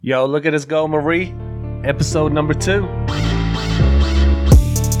Yo, look at us go, Marie. Episode number 2.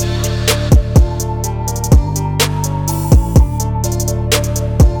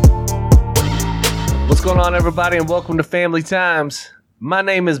 What's going on, everybody, and welcome to Family Times. My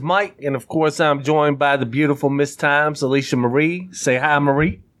name is Mike, and of course, I'm joined by the beautiful Miss Times, Alicia Marie. Say hi,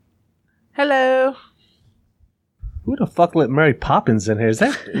 Marie. Hello. Who the fuck let Mary Poppins in here? Is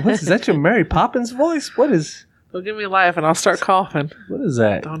that your Mary Poppins voice? What is... Don't give me a laugh and I'll start coughing. What is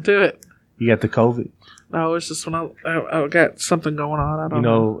that? Don't do it. You got the COVID? No, it's just when I got something going on. I don't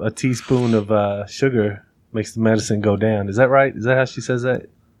know. A teaspoon of sugar makes the medicine go down. Is that right? Is that how she says that?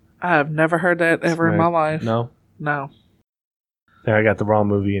 I have never heard that ever in my life. No? No. There, I got the wrong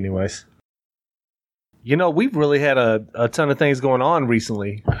movie anyways. You know, we've really had a ton of things going on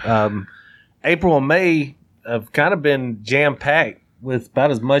recently. April and May have kind of been jam-packed with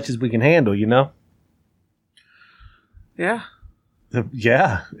about as much as we can handle, you know? Yeah.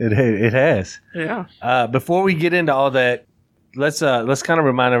 Yeah, it has. Yeah. Before we get into all that, let's kind of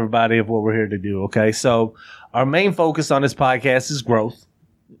remind everybody of what we're here to do, okay? So our main focus on this podcast is growth.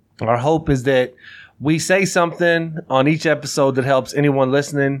 Our hope is that we say something on each episode that helps anyone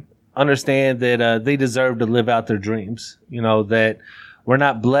listening understand that they deserve to live out their dreams. You know, that we're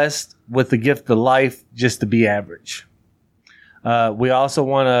not blessed with the gift of life just to be average. We also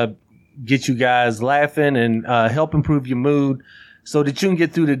want to get you guys laughing and help improve your mood so that you can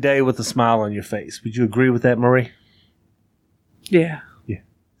get through the day with a smile on your face. Would you agree with that, Marie? Yeah. Yeah.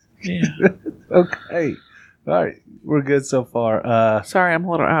 Okay. All right. We're good so far. Sorry, I'm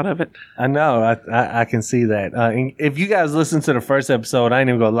a little out of it. I know. I can see that. And if you guys listen to the first episode, I ain't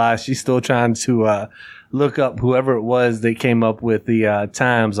even gonna lie. She's still trying to look up whoever it was that came up with the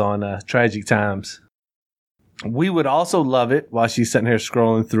times on Tragic Times. We would also love it while she's sitting here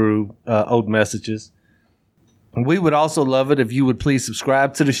scrolling through old messages. We would also love it if you would please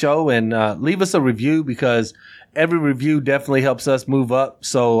subscribe to the show and leave us a review, because every review definitely helps us move up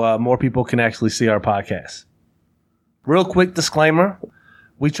so more people can actually see our podcast. Real quick disclaimer.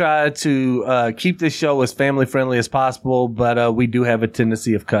 We try to keep this show as family friendly as possible, but we do have a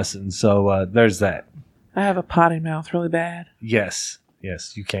tendency of cussing. So there's that. I have a potty mouth really bad. Yes,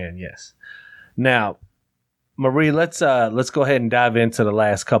 you can. Yes. Now, Marie, let's go ahead and dive into the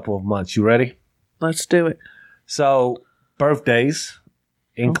last couple of months. You ready? Let's do it. So, birthdays,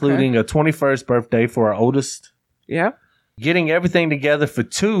 including a 21st birthday for our oldest. Yeah. Getting everything together for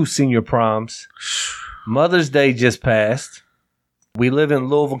 2 senior proms. Mother's Day just passed. We live in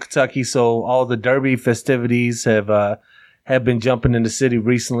Louisville, Kentucky, so all the Derby festivities have been jumping in the city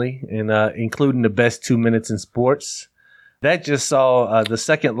recently, and including the best 2 minutes in sports. That just saw the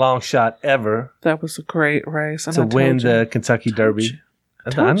second long shot ever. That was a great race. To win the Kentucky Derby.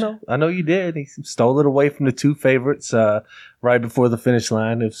 I know you did. He stole it away from the 2 favorites right before the finish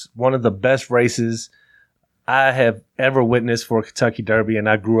line. It's one of the best races I have ever witnessed for a Kentucky Derby, and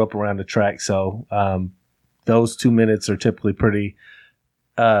I grew up around the track, so those 2 minutes are typically pretty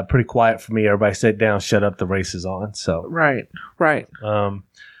quiet for me. Everybody sit down, shut up, the race is on. So right.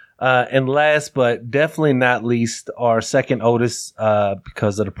 And last but definitely not least, our second oldest,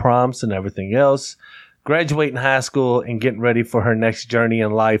 because of the proms and everything else, graduating high school and getting ready for her next journey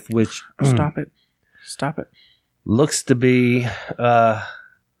in life, which Stop it. looks to be the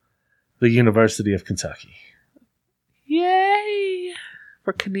University of Kentucky. Yay!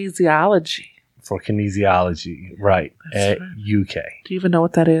 For kinesiology. Right. That's at right. UK. Do you even know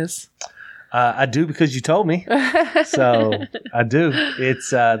what that is? I do, because you told me. So I do. It's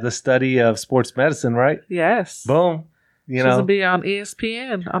the study of sports medicine, right? Yes. Boom. She's going to be on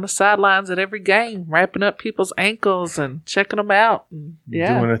ESPN on the sidelines at every game, wrapping up people's ankles and checking them out. And, doing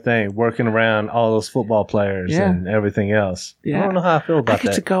her thing, working around all those football players and everything else. Yeah. I don't know how I feel about that.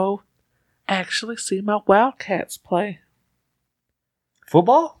 I get to go actually see my Wildcats play.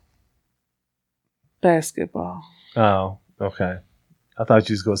 Football? Basketball. Oh, okay. I thought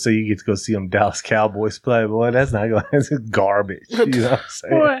you was going to say you get to go see them Dallas Cowboys play. Boy, that's not going. That's garbage. You know what I'm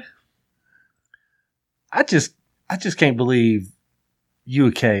saying? Boy. I just can't believe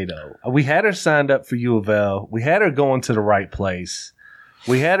UK though. We had her signed up for U of L. We had her going to the right place.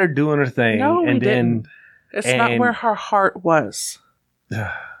 We had her doing her thing. No, and we didn't. It's not where her heart was.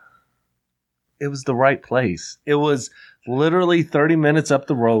 It was the right place. It was literally 30 minutes up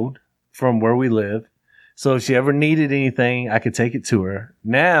the road from where we live. So if she ever needed anything, I could take it to her.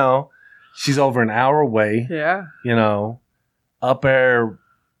 Now, she's over an hour away. Yeah. You know, up there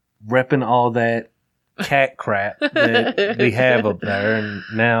repping all that cat crap that we have up there. And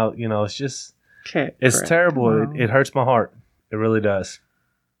now, you know, it's just, it's crap. Terrible. Wow. It hurts my heart. It really does.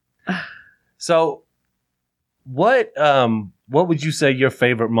 So, What would you say your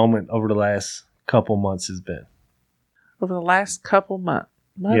favorite moment over the last couple months has been? Over the last couple months?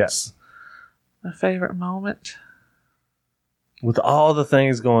 Yes. My favorite moment? With all the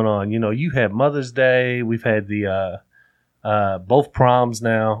things going on, you had Mother's Day. We've had the both proms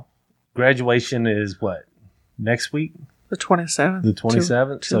now. Graduation is what? Next week? The 27th. The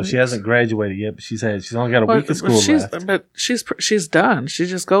 27th. So she hasn't graduated yet, but she's only got a week of school left. But she's done. She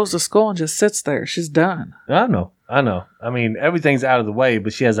just goes to school and just sits there. She's done. I know. I mean, everything's out of the way,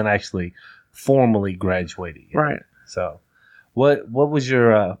 but she hasn't actually formally graduated yet. Right. So, what was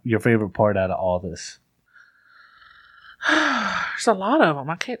your favorite part out of all this? There's a lot of them.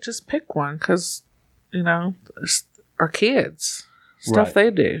 I can't just pick one because, it's our kids, stuff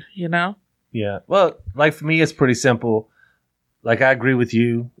they do, Yeah. Well, like for me, it's pretty simple. Like I agree with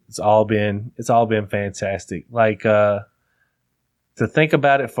you. It's all been fantastic. Like to think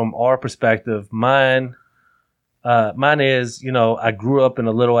about it from our perspective, mine is, I grew up in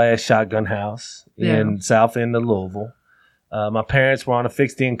a little ass shotgun house in South End of Louisville. My parents were on a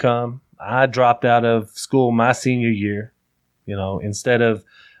fixed income. I dropped out of school my senior year. Instead of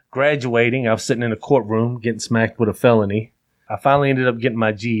graduating, I was sitting in a courtroom getting smacked with a felony. I finally ended up getting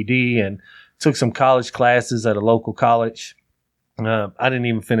my GED and took some college classes at a local college. I didn't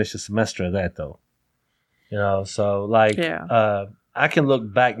even finish a semester of that though. So like, I can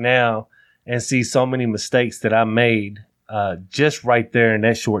look back now and see so many mistakes that I made just right there in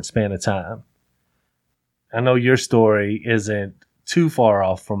that short span of time. I know your story isn't too far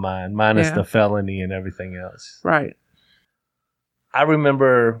off from mine, minus the felony and everything else. Right. I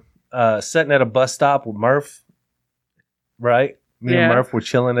remember sitting at a bus stop with Murph, right? Me and Murph were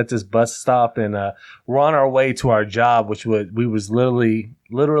chilling at this bus stop, and we're on our way to our job, we was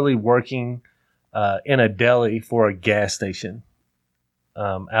literally working in a deli for a gas station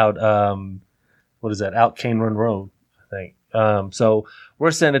out out Cane Run Road, I think. So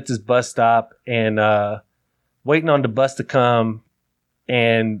we're sitting at this bus stop and waiting on the bus to come,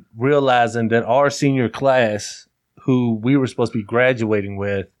 and realizing that our senior class, who we were supposed to be graduating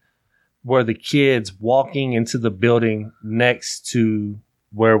with, were the kids walking into the building next to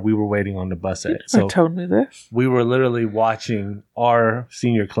where we were waiting on the bus at. So told me this. We were literally watching our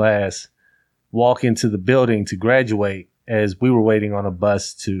senior class walk into the building to graduate as we were waiting on a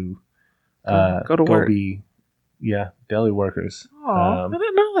bus to go work. Be deli workers. Oh, I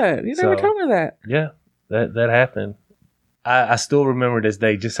didn't know that. You never told me that. Yeah, that happened. I still remember this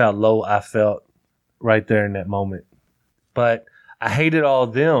day just how low I felt right there in that moment. But I hated all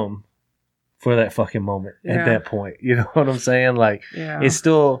of them for that fucking moment at that point. You know what I'm saying? Like, I was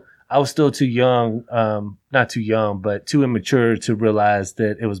still too young, not too young, but too immature to realize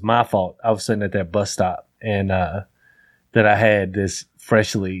that it was my fault. I was sitting at that bus stop and that I had this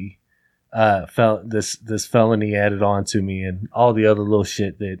freshly this felony added on to me and all the other little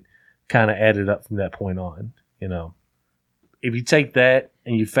shit that kind of added up from that point on. If you take that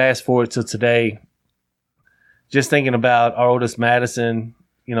and you fast forward to today, just thinking about our oldest Madison,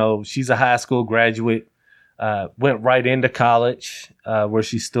 she's a high school graduate, went right into college where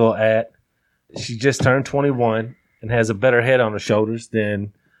she's still at. She just turned 21 and has a better head on her shoulders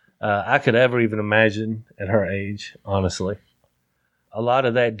than I could ever even imagine at her age, honestly. A lot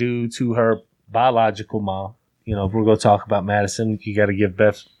of that due to her biological mom. If we're going to talk about Madison, you got to give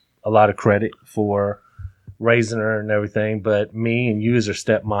Beth a lot of credit for raising her and everything. But me and you as her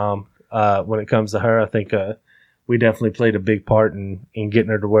stepmom, when it comes to her, I think we definitely played a big part in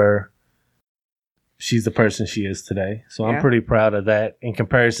getting her to where she's the person she is today. So I'm pretty proud of that in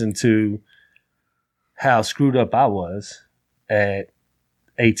comparison to how screwed up I was at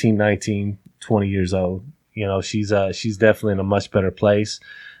 18, 19, 20 years old. She's definitely in a much better place.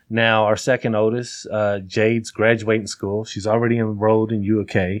 Now, our second oldest, Jade's graduating school. She's already enrolled in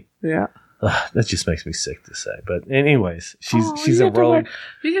UK. Yeah. That just makes me sick to say. But anyways, she's enrolled.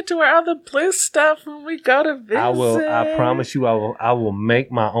 You get to wear all the Bliss stuff when we go to visit. I promise you, I will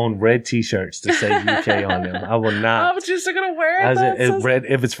make my own red T-shirts to say UK on them. I will not. Oh, but you're still gonna wear it?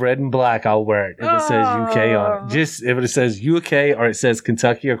 If it's red and black, I'll wear it. If it says UK on it, just if it says UK or it says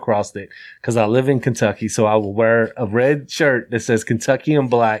Kentucky across it, because I live in Kentucky, so I will wear a red shirt that says Kentucky in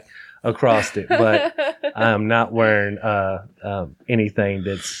black across it. But I am not wearing anything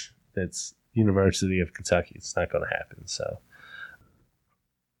that's University of Kentucky. It's not going to happen. So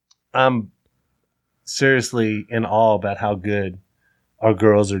I'm seriously in awe about how good our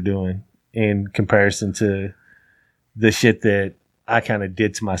girls are doing in comparison to the shit that I kind of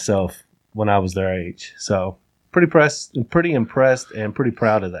did to myself when I was their age. So pretty impressed and pretty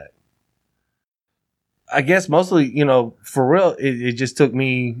proud of that. I guess mostly, for real, it just took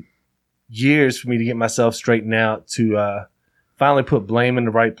me years for me to get myself straightened out to finally put blame in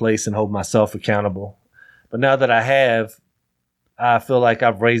the right place and hold myself accountable. But now that I have, I feel like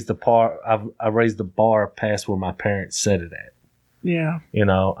I've raised the bar. I've raised the bar past where my parents set it at. Yeah. You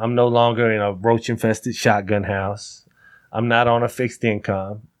know, I'm no longer in a roach-infested shotgun house. I'm not on a fixed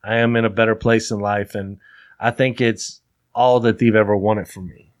income. I am in a better place in life, and I think it's all that they've ever wanted from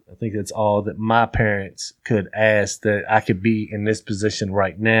me. I think it's all that my parents could ask, that I could be in this position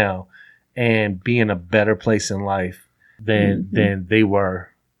right now and be in a better place in life than they were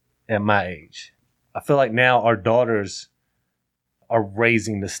at my age. I feel like now our daughters are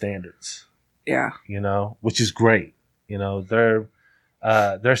raising the standards. Yeah. You know, which is great. You know,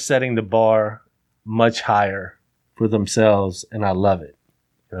 they're setting the bar much higher for themselves, and I love it.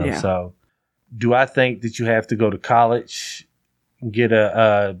 You know, so do I think that you have to go to college and get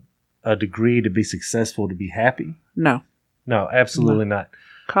a degree to be successful, to be happy? No. No, absolutely not.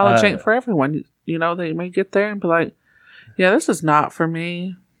 College ain't for everyone. You know, they may get there and be like, yeah, this is not for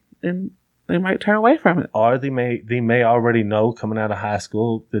me. And they might turn away from it. Or they may already know coming out of high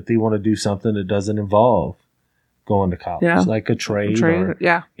school that they want to do something that doesn't involve going to college, like a trade or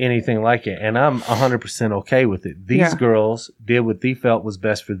anything like it. And I'm 100% okay with it. These girls did what they felt was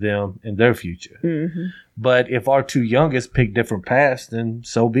best for them in their future. Mm-hmm. But if our two youngest pick different paths, then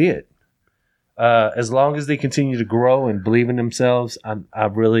so be it. As long as they continue to grow and believe in themselves, I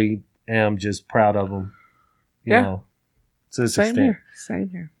really am just proud of them. You know, to this extent. Same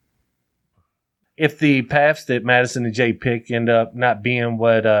here. If the paths that Madison and Jay pick end up not being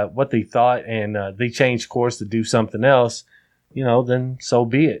what they thought, and they change course to do something else, you know, then so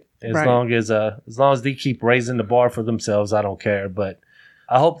be it. As long as they keep raising the bar for themselves, I don't care. But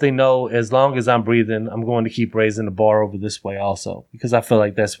I hope they know, as long as I'm breathing, I'm going to keep raising the bar over this way also, because I feel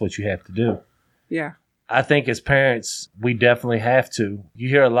like that's what you have to do. Yeah. I think as parents, we definitely have to. You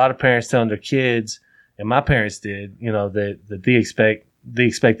hear a lot of parents telling their kids, and my parents did, you know, that they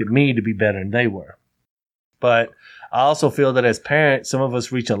expected me to be better than they were. But I also feel that as parents, some of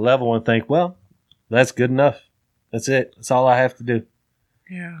us reach a level and think, well, that's good enough. That's it. That's all I have to do.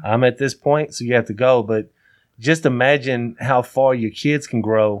 Yeah. I'm at this point, so you have to go. But just imagine how far your kids can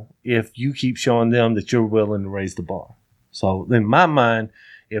grow if you keep showing them that you're willing to raise the bar. So in my mind,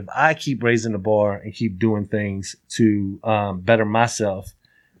 if I keep raising the bar and keep doing things to better myself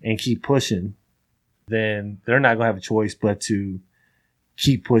and keep pushing, then they're not going to have a choice but to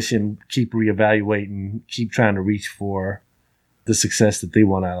keep pushing, keep reevaluating, keep trying to reach for the success that they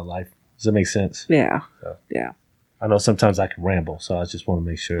want out of life. Does that make sense? Yeah. So, yeah. I know sometimes I can ramble, so I just want to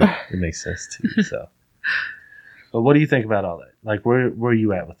make sure it makes sense to you. So, but what do you think about all that? Like, where are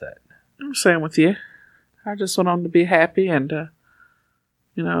you at with that? I'm saying with you. I just want them to be happy and,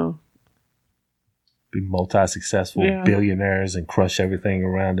 you know, be multi-successful billionaires and crush everything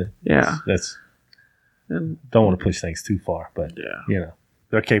around it. Yeah. Don't want to push things too far, but you know,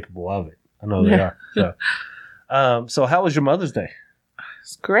 they're capable of it. I know they are. So how was your Mother's Day?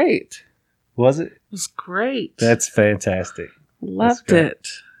 It's great. Was it? It was great. That's fantastic. Loved it.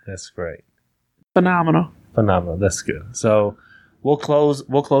 That's great. Phenomenal. That's good. So we'll close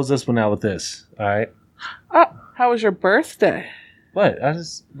this one out with this. All right. Oh, how was your birthday? What?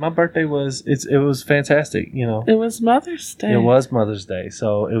 My birthday was it was fantastic, you know. It was Mother's Day. It was Mother's Day,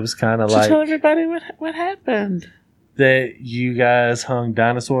 so it was kind of like. Tell everybody what happened. That you guys hung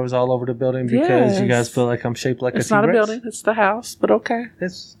dinosaurs all over the building because you guys feel like I'm shaped like a T-Rex? It's not a building, it's the house, but okay.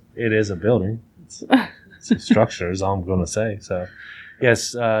 It is a building. It's a structure is all I'm going to say. So,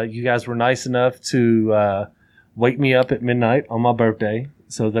 yes, you guys were nice enough to wake me up at midnight on my birthday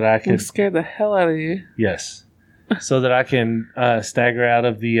so that I could. We scared the hell out of you. Yes. So that I can stagger out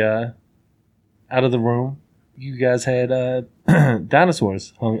of the room. You guys had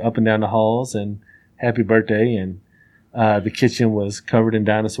dinosaurs hung up and down the halls, and happy birthday. And the kitchen was covered in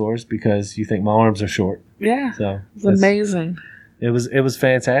dinosaurs because you think my arms are short. Yeah, so it was amazing. It was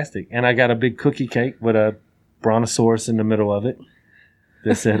fantastic, and I got a big cookie cake with a brontosaurus in the middle of it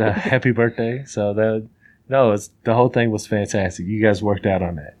that said "Happy Birthday." So the whole thing was fantastic. You guys worked out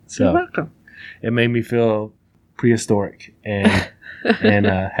on that. So you're welcome. It made me feel prehistoric and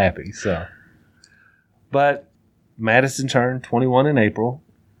happy. So, but Madison turned 21 in April.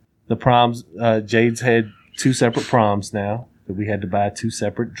 The proms, Jade's had 2 separate proms now that we had to buy 2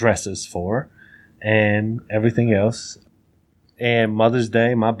 separate dresses for, and everything else. And Mother's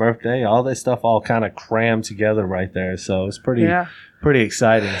Day, my birthday, all that stuff all kind of crammed together right there. So it's pretty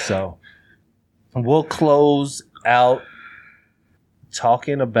exciting. So we'll close out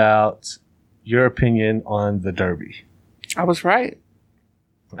talking about your opinion on the Derby. I was right.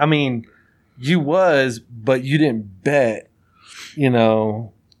 I mean, you was, but you didn't bet, you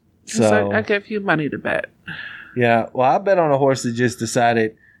know, So I gave you money to bet. Yeah, well, I bet on a horse that just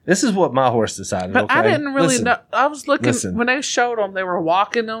decided. This is what my horse decided. But okay? I didn't really know. I was looking Listen. when they showed them. They were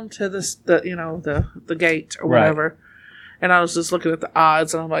walking them to the gate or whatever, Right. and I was just looking at the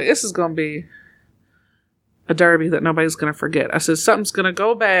odds, and I'm like, this is going to be a derby that nobody's going to forget. I said something's going to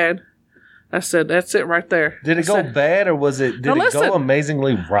go bad. I said that's it right there. Did it go bad or was it? Did it go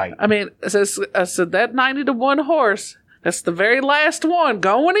amazingly right? I mean, I said that 90-1 horse. That's the very last one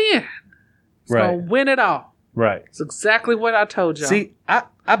going in. It's Right. going to win it all. Right. It's exactly what I told you. See,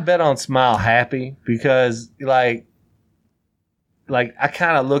 I bet on Smile Happy because like I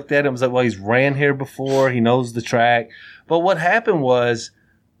kind of looked at him and was like, well, he's ran here before. He knows the track. But what happened was,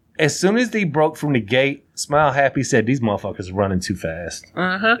 as soon as he broke from the gate, Smile Happy said, these motherfuckers are running too fast.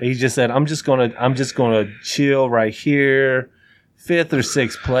 He just said, I'm just gonna chill right here, 5th or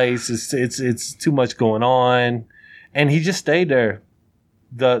 6th place. It's too much going on, and he just stayed there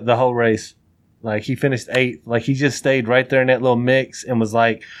the whole race. Like he finished 8th. Like he just stayed right there in that little mix and was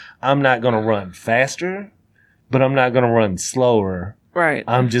like, I'm not gonna run faster, but I'm not gonna run slower. Right.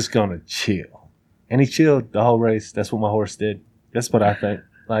 I'm just gonna chill, and he chilled the whole race. That's what my horse did. That's what I think.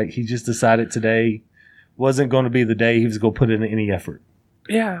 Like he just decided today wasn't going to be the day he was going to put in any effort.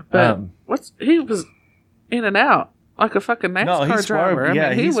 Yeah, but he was in and out like a fucking NASCAR he swerved, driver.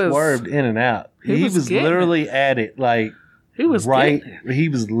 I mean, he swerved in and out. He was literally at it like he was right. He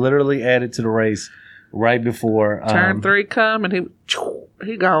was literally added to the race right before turn 3 come and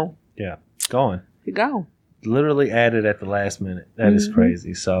he gone. Yeah, gone. He gone. Literally added at the last minute. That is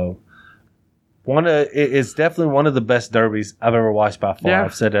crazy. So. It's definitely one of the best derbies I've ever watched by far. Yeah.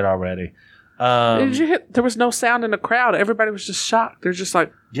 I've said that already. Did you hit? There was no sound in the crowd. Everybody was just shocked. They're just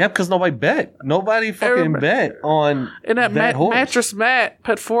like, yeah, because nobody bet. Nobody fucking bet on and that horse. Mattress Matt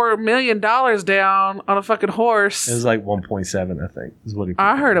put $4 million down on a fucking horse. It was like 1.7, I think, is what he.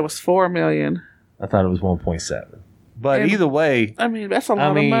 I heard it was $4 million. I thought it was 1.7, but either way, I mean that's a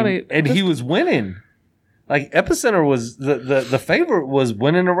lot of money. And he was winning. Like Epicenter was the favorite was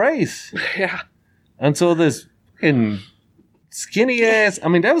winning the race. Yeah. Until this fucking skinny ass. I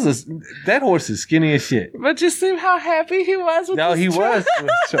mean, that horse is skinny as shit. But you see how happy he was with no, he was.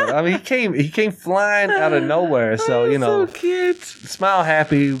 I mean, he came flying out of nowhere. So you know, so cute. Smile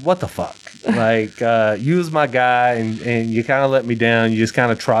Happy. What the fuck? Like you was my guy, and you kind of let me down. You just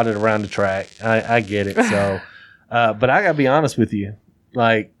kind of trotted around the track. I get it. So, but I gotta be honest with you.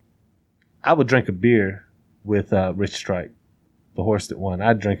 Like, I would drink a beer with Rich Strike, the horse that won.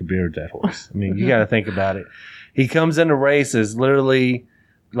 I'd drink a beer with that horse. I mean, you got to think about it. He comes in the race as literally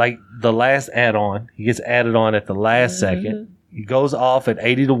like the last add-on. He gets added on at the last second. He goes off at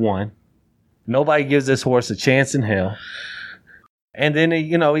 80-1. Nobody gives this horse a chance in hell. And then,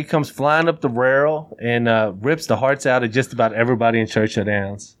 he comes flying up the rail and rips the hearts out of just about everybody in Churchill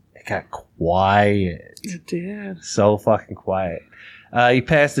Downs. It got quiet. It did. So fucking quiet. He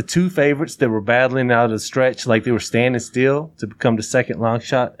passed the 2 favorites that were battling out of the stretch like they were standing still to become the second long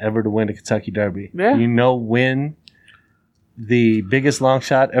shot ever to win the Kentucky Derby. Yeah. You know when the biggest long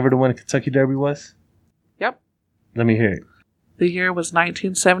shot ever to win a Kentucky Derby was? Yep. Let me hear it. The year was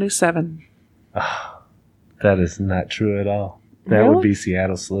 1977. Oh, that is not true at all. That Really? would be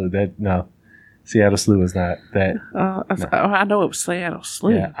Seattle Slew. Seattle Slew was not that. No. I know it was Seattle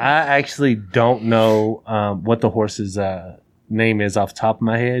Slew. Yeah, I actually don't know what the horse's name is off the top of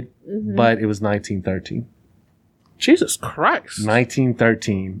my head, but it was 1913. Jesus Christ.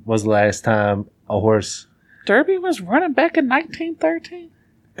 1913 was the last time a horse. Derby was running back in 1913?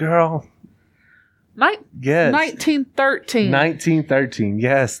 Girl. Yes. 1913. 1913.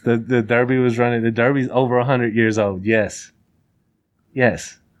 Yes. The Derby was running. The Derby's over 100 years old. Yes.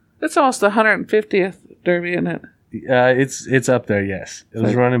 Yes. It's almost the 150th Derby, isn't it? It's up there, yes. It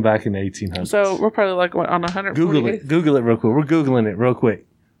was running back in the 1800s. So we're probably like on 140th. Google it real quick. We're Googling it real quick.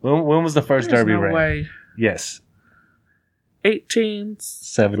 When was the first Derby ran? Way. Yes.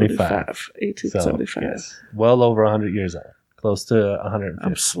 1875. 1875. So, yes. Well over 100 years old. Close to 150.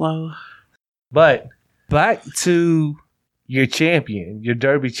 I'm slow. But back to your champion, your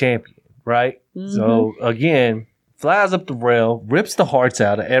Derby champion, right? Mm-hmm. So, again, flies up the rail, rips the hearts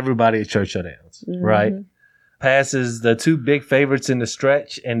out of everybody at Churchill Downs, right? Passes the 2 big favorites in the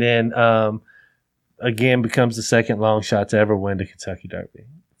stretch, and then again becomes the second long shot to ever win the Kentucky Derby.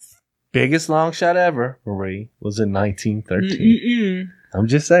 Biggest long shot ever, Marie, was in 1913. I'm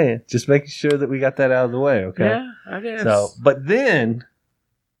just saying, just making sure that we got that out of the way, okay? Yeah, I guess. So, but then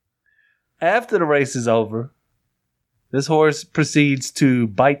after the race is over, this horse proceeds to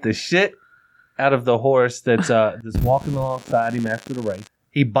bite the shit out of the horse that's walking alongside him after the race.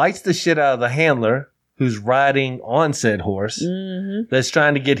 He bites the shit out of the handler who's riding on said horse that's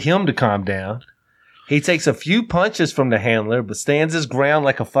trying to get him to calm down. He takes a few punches from the handler, but stands his ground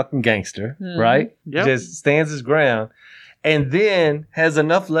like a fucking gangster, right? Yep. Just stands his ground. And then has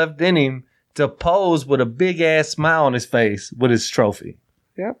enough left in him to pose with a big-ass smile on his face with his trophy.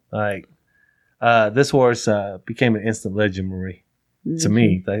 Yep. Like, this horse became an instant legend, Marie. To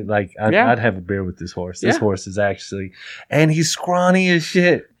me. I'd have a beer with this horse. This horse is actually... And he's scrawny as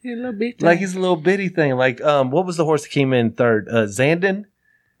shit. He's a little bitty. Like, he's a little bitty thing. Like, what was the horse that came in third? Zandon?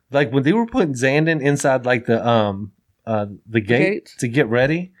 Like, when they were putting Zandon inside, like, the gate to get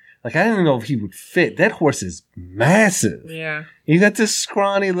ready, like, I didn't know if he would fit. That horse is massive. Yeah. You got this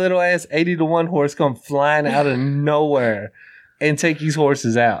scrawny little ass 80-1 horse come flying out of nowhere and take these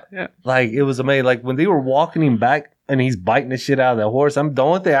horses out. Yeah. Like, it was amazing. Like, when they were walking him back and he's biting the shit out of that horse, the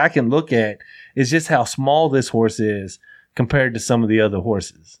only thing I can look at is just how small this horse is compared to some of the other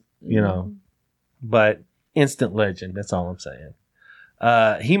horses, you know. But instant legend. That's all I'm saying.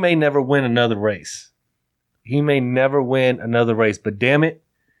 He may never win another race. But damn it,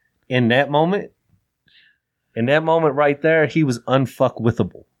 in that moment right there, he was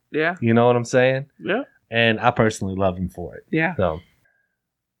unfuckwithable. Yeah. You know what I'm saying? Yeah. And I personally love him for it. Yeah. So,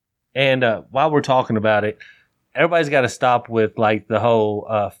 and while we're talking about it, everybody's got to stop with like the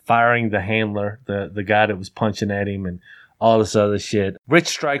whole firing the handler, the guy that was punching at him and all this other shit. Rich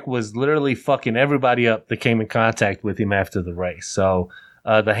Strike was literally fucking everybody up that came in contact with him after the race. So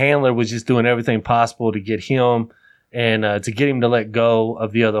the handler was just doing everything possible to get him and to get him to let go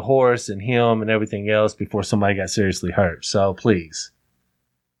of the other horse and him and everything else before somebody got seriously hurt. So please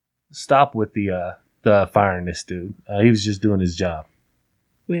stop with the firing this dude. He was just doing his job.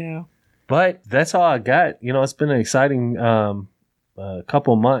 Yeah. But that's all I got. You know, it's been an exciting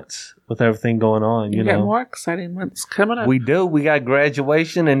couple months with everything going on. You know, got more exciting months coming up. We do. We got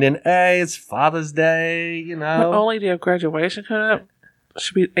graduation, and then it's Father's Day. You know, not only do you have graduation coming up,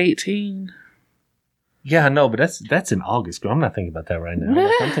 should be 18. Yeah, I know, but that's in August, girl. I'm not thinking about that right now.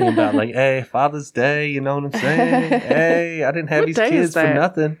 I'm thinking about like, hey, Father's Day. You know what I'm saying? Hey, I didn't have these kids for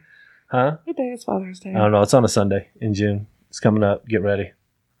nothing, huh? What day is Father's Day? I don't know. It's on a Sunday in June. It's coming up. Get ready.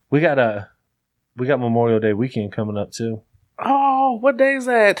 We got Memorial Day weekend coming up too. Oh, what day is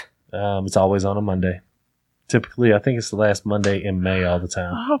that? It's always on a Monday. Typically, I think it's the last Monday in May all the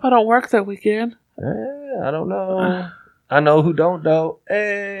time. I hope I don't work that weekend. I don't know. I know who don't though.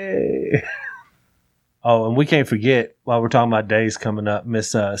 Hey. Oh, and we can't forget, while we're talking about days coming up,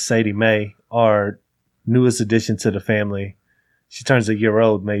 Miss Sadie Mae, our newest addition to the family. She turns a year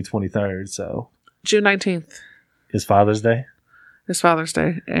old May 23rd, so. June 19th. It's Father's Day? It's Father's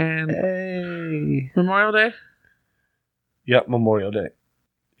Day. And hey. Memorial Day? Yep, Memorial Day.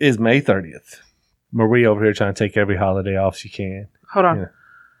 Is May 30th. Marie over here trying to take every holiday off she can. Hold on. Yeah.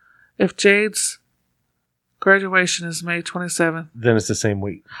 If Jade's graduation is May 27th. Then it's the same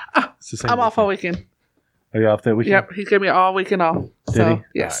week. It's the same weekend. Off all weekend. Are you off that weekend? Yep, he gave me all weekend off. Did he?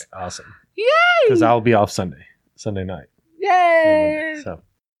 Yes. All right, awesome. Yay! Because I'll be off Sunday night. Yay!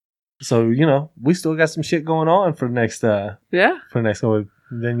 So you know, we still got some shit going on for the next for the next week.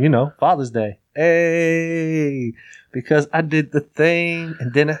 Then you know, Father's Day. Hey, because I did the thing,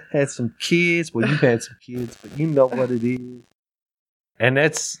 and then I had some kids. Well, you had some kids, but you know what it is. And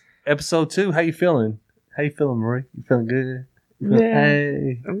that's episode 2. How you feeling? How you feeling, Marie? You feeling good?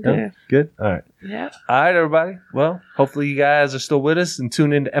 Hey. I'm good. Good? All right. Yeah. All right, everybody. Well, hopefully you guys are still with us and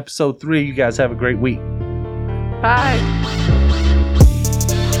tune in to episode 3. You guys have a great week. Bye.